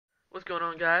What's going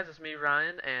on, guys? It's me,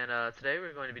 Ryan, and today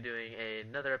we're going to be doing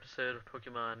another episode of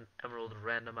Pokemon Emerald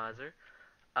Randomizer.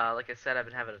 Like I said, I've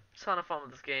been having a ton of fun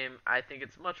with this game. I think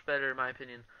it's much better, in my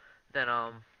opinion, than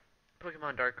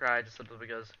Pokemon Darkrai, just simply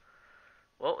because,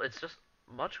 well, it's just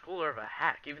much cooler of a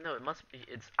hack. Even though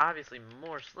it's obviously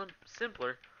more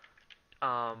simpler.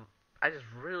 I just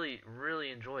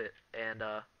really enjoy it, and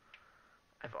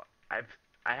I've, I've,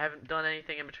 I haven't done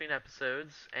anything in between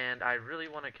episodes, and I really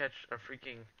want to catch a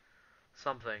freaking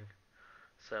something.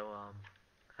 So,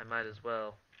 I might as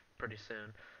well pretty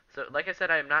soon. So, like I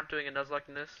said, I am not doing a Nuzlocke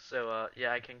in this, so,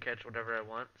 yeah, I can catch whatever I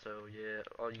want. So, yeah,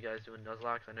 all you guys doing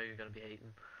Nuzlocks, I know you're gonna be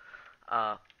hating.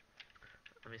 Uh,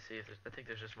 Let me see if I think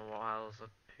there's just more wiles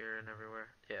up here and everywhere.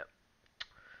 Yeah.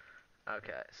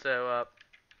 Okay, so,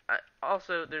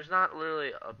 also, there's not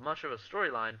literally much of a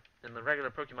storyline in the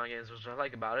regular Pokemon games, which I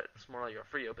like about it. It's more like a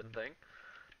free open thing.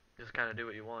 Just kind of do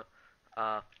what you want.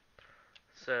 Uh,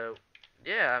 so,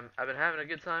 yeah, I've been having a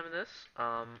good time in this.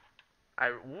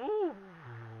 Woo,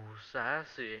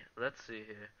 sassy. Let's see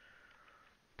here.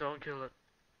 Don't kill it.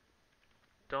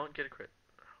 Don't get a crit.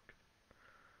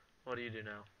 What do you do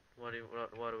now? What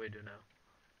do we do now?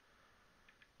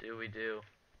 Do we do?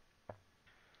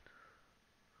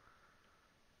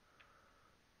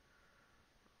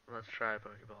 Let's try a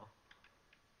Pokeball.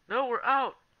 No, we're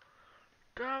out!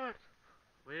 Damn it!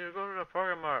 We need to go to the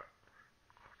Pokemon.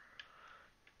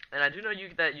 And I do know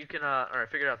that you can, or I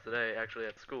figured out today, actually,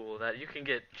 at school, that you can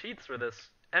get cheats for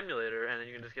this emulator, and then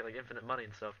you can just get, like, infinite money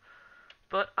and stuff.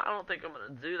 But I don't think I'm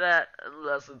gonna do that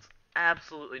unless it's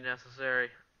absolutely necessary.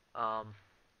 Um,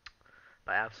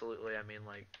 by absolutely, I mean,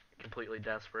 like, completely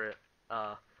desperate.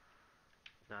 No,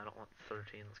 I don't want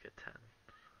 13. Let's get 10.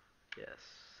 Yes,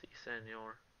 si,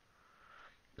 senor.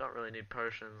 Don't really need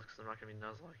potions because I'm not going to be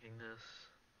nuzlocking this.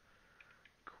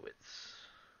 Quits.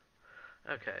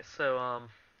 Okay, so,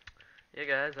 yeah,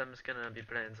 guys, I'm just going to be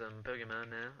playing some Pokemon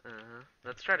now.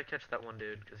 Let's try to catch that one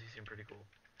dude because he seemed pretty cool.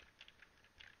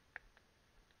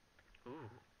 Ooh.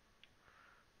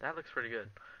 That looks pretty good.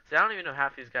 See, I don't even know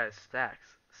half these guys'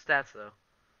 stats, though.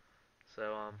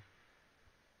 So,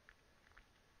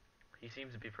 he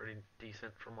seems to be pretty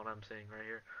decent from what I'm seeing right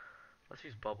here. Let's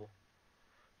use Bubble.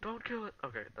 Don't kill it!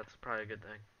 Okay, that's probably a good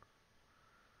thing.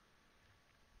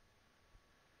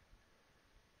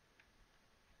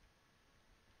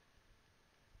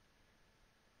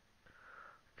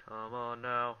 Come on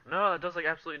now. No, it does like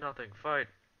absolutely nothing. Fight.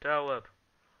 Tail whip.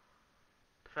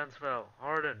 Defense fell.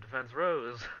 Harden. Defense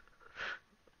rose.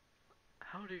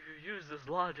 How do you use this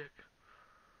logic?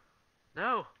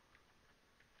 No.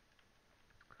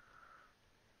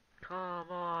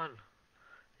 Come on.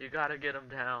 You gotta get him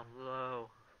down low.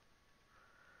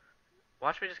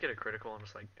 Watch me just get a critical and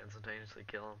just like instantaneously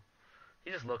kill him.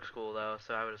 He just looks cool though,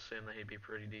 so I would assume that he'd be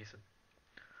pretty decent.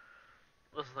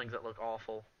 Most of the things that look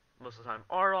awful, most of the time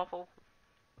are awful.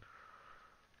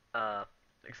 Uh,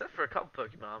 except for a couple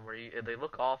Pokemon where they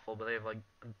look awful, but they have like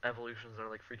evolutions that are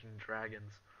like freaking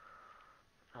dragons.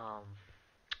 Um,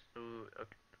 ooh,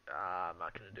 okay. I'm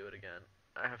not gonna do it again.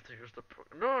 I have to use the.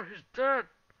 No, he's dead.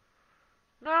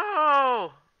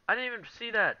 No, I didn't even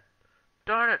see that.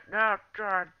 Darn it! No,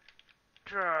 darn,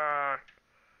 darn.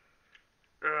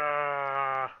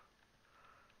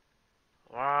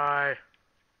 Why?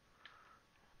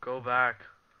 Go back.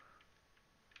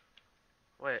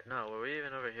 Wait, no. Were we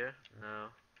even over here? No.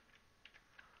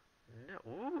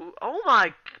 No. Ooh. Oh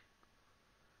my.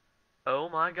 Oh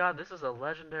my God. This is a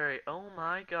legendary. Oh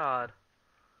my God.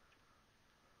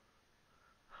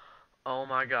 Oh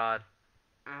my God.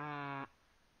 Mm,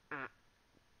 mm.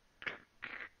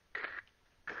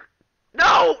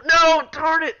 No! No!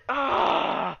 Darn it!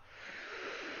 Ah!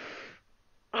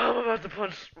 I'm about to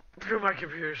punch through my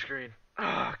computer screen.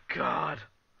 Oh God.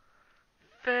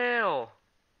 Fail.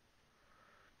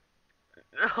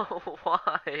 No,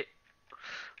 why?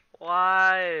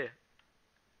 Why?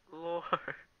 Lord.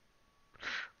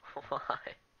 Why?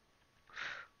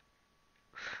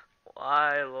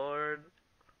 Why, Lord?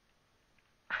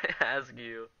 I ask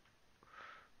you.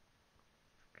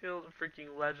 Killed a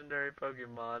freaking legendary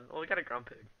Pokemon. Well, we got a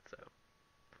Grumpig, so.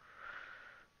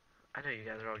 I know you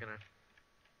guys are all gonna.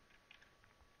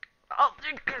 Oh,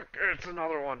 it's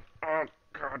another one. Oh,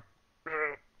 God.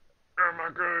 Oh my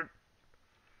God.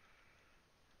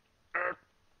 Uh,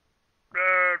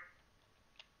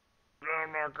 oh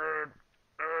my God.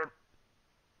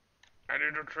 I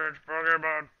need to change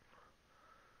Pokemon.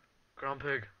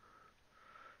 Grumpig.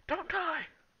 Don't die!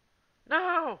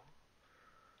 No!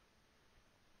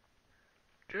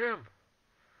 Jim!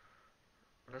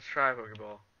 Let's try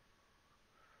Pokeball.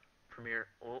 Premiere.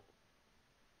 Oh.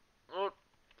 Oh.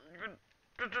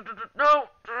 No!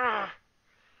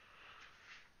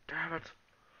 Damn it.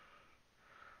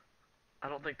 I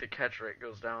don't think the catch rate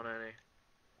goes down any.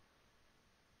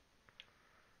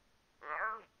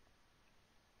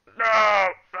 No!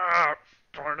 No!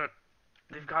 Darn it.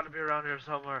 They've got to be around here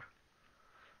somewhere.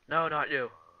 No, not you.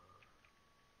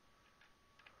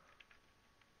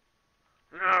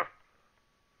 No!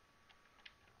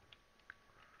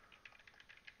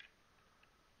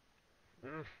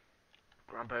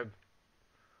 Grumpig.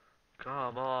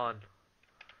 Come on.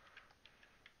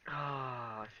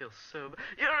 Ah, I feel so bad.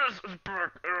 Yes! It's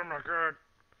back! Oh my god.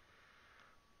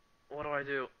 What do I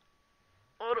do?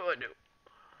 What do I do?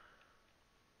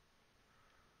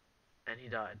 And he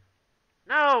died.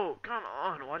 No! Come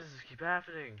on! Why does this keep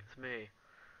happening? It's me.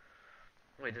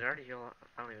 Wait, did I already heal?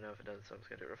 I don't even know if it does, so I'm just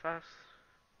gonna do it real fast.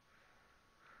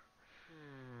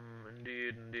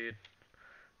 Indeed, indeed.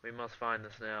 We must find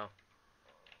this now.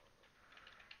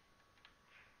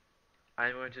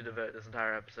 I'm going to devote this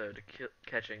entire episode to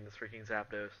catching this freaking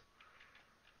Zapdos.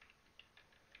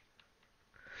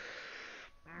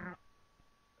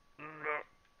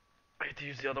 I hate to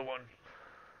use the other one.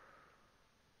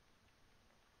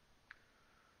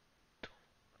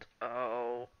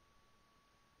 Oh.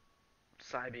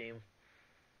 Psybeam.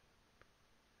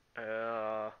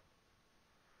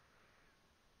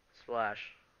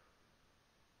 Splash.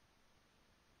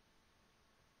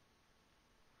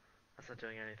 That's not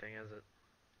doing anything, is it?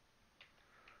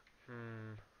 I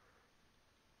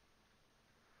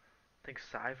think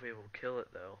Psywave will kill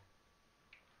it, though.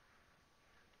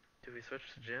 Do we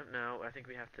switch to gym? No, I think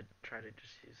we have to try to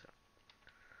just use it.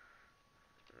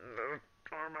 No,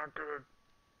 ERMAHGERD.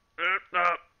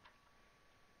 No.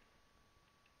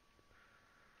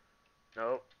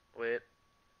 Nope. Wait.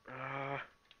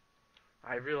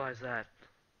 I realize that.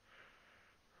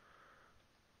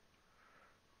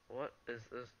 What is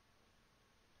this?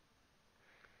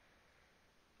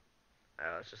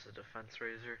 Oh, it's just a defense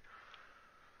razor.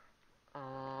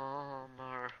 Oh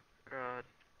my god.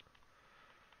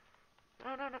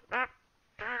 No, no, no, no.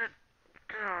 Darn it.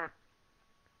 God.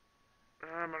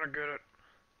 I'm gonna get it.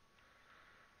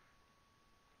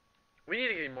 We need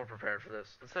to get more prepared for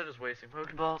this. Instead of just wasting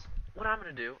Pokeballs, what I'm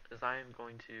gonna do is I am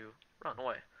going to run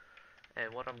away.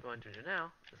 And what I'm going to do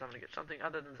now is I'm gonna get something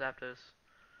other than Zapdos.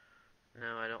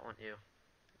 No, I don't want you.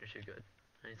 You're too good.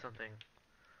 I need something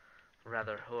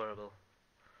rather horrible.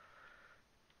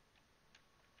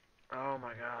 Oh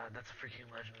my god, that's a freaking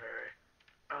legendary.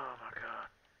 Oh my god.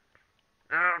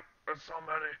 No, that's so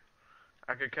many.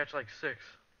 I could catch like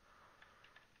 6.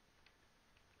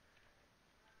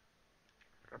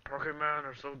 The Pokemon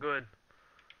are so good.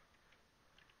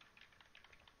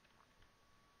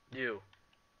 You.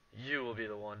 You will be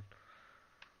the one.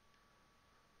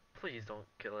 Please don't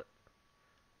kill it.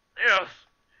 Yes!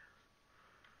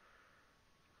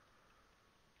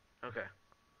 Okay.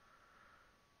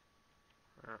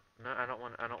 No, I don't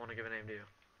want to give a name to you.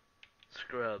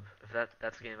 Scrub. If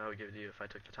that's a game I would give it to you if I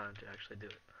took the time to actually do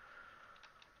it.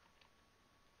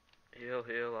 Heal,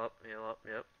 heal up, heal up.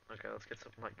 Yep. Okay, let's get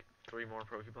some like 3 more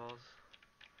Pokeballs.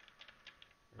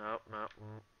 Nope, nope.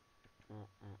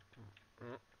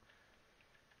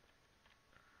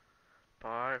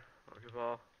 5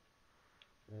 Pokeball.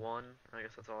 1. I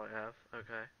guess that's all I have.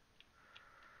 Okay.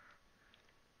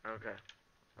 Okay.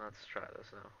 Let's try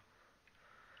this now.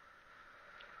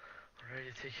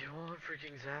 Ready to take you on,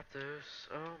 freaking Zapdos.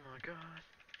 Oh my god.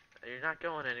 You're not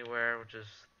going anywhere, which is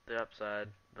the upside,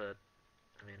 but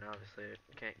I mean, obviously,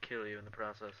 it can't kill you in the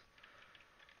process.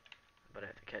 But I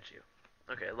have to catch you.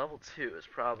 Okay, level 2 is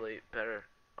probably better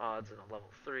odds than a level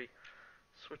 3.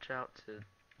 Switch out to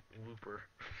Wooper.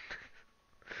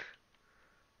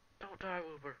 Don't die,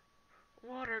 Wooper.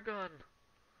 Water gun.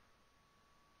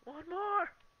 One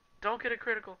more. Don't get a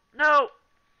critical. No!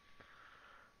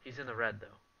 He's in the red,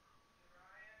 though.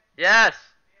 Yes!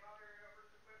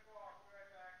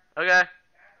 Okay.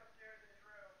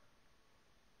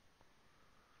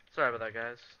 Sorry about that,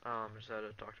 guys. Just had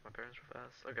to talk to my parents real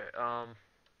fast. Okay,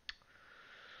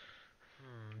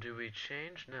 do we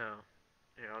change? No.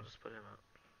 Here, I'll just put him out.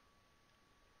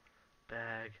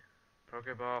 Bag.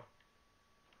 Pokeball.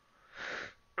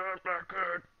 Not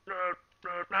good.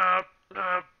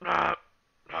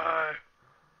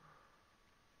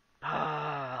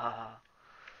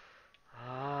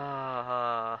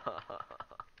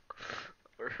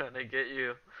 We're gonna get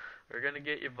you. We're gonna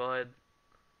get you, bud.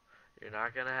 You're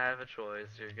not gonna have a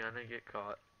choice. You're gonna get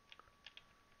caught.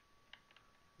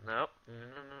 Nope.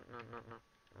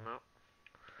 Nope.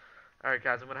 Alright,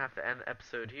 guys, I'm gonna have to end the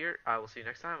episode here. I will see you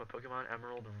next time with Pokemon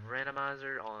Emerald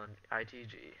Randomizer on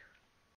ITG.